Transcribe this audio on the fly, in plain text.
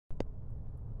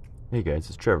Hey guys,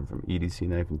 it's Trevor from EDC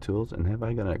Knife and Tools, and have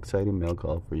I got an exciting mail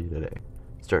call for you today.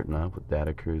 Starting off with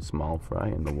Data Cruise small fry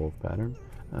in the wolf pattern.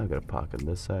 I've got a pocket on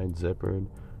this side, zippered.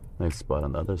 Nice spot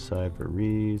on the other side for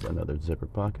reeds, another zipper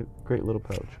pocket. Great little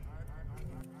pouch.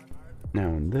 Now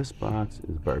in this box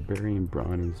is Barbarian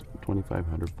Brawny's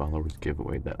 2,500 followers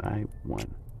giveaway that I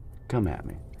won. Come at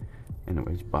me.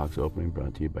 Anyways, box opening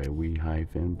brought to you by Wee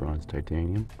Hi-Fin Bronze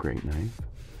Titanium. Great knife.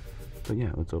 But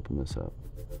yeah, let's open this up.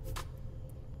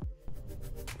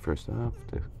 First off,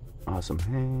 the Awesome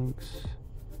Hanks,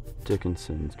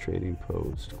 Dickinson's Trading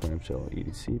Post clamshell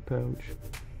EDC pouch.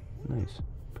 Nice.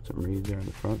 Put some reeds there in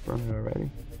the front for me already.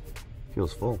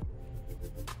 Feels full.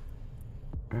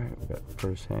 Alright, we got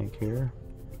first Hank here.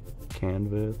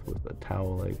 Canvas with a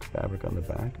towel-like fabric on the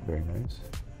back. Very nice.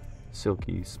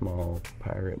 Silky small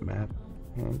pirate map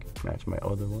Hank. Match my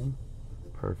other one.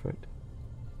 Perfect.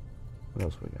 What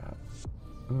else we got?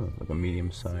 Oh, like a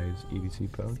medium-sized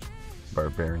EDC pouch.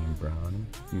 Barbarian Brownie.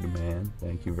 You the man.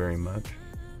 Thank you very much.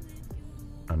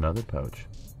 Another pouch.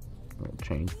 A little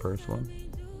change purse one.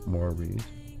 More reeds.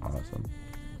 Awesome.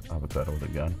 Avocado with a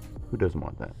gun. Who doesn't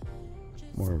want that?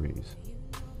 More reeds.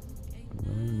 And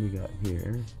then we got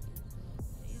here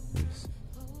is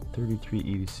 33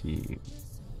 EDC.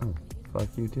 Oh, fuck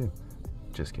you too.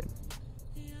 Just kidding.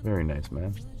 Very nice,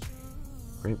 man.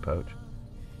 Great pouch.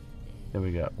 Then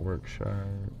we got Work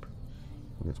Sharp.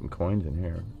 We got some coins in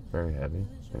here. Very heavy.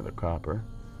 Look at the copper.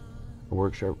 A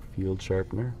Work Sharp field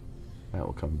sharpener. That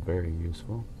will come very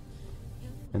useful.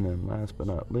 And then last but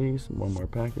not least, one more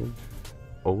package.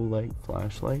 Olight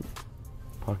flashlight,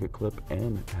 pocket clip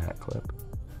and hat clip.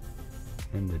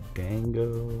 And the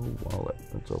Dango wallet.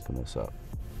 Let's open this up.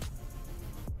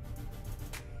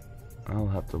 I'll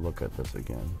have to look at this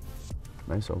again.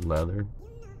 Nice old leather.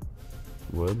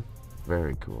 Wood.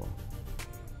 Very cool.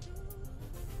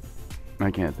 I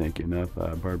can't thank you enough,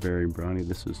 Barbarian Brownie.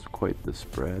 This is quite the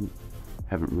spread.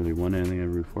 Haven't really won anything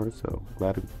ever before, so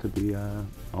glad to be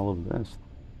all of this.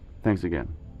 Thanks again.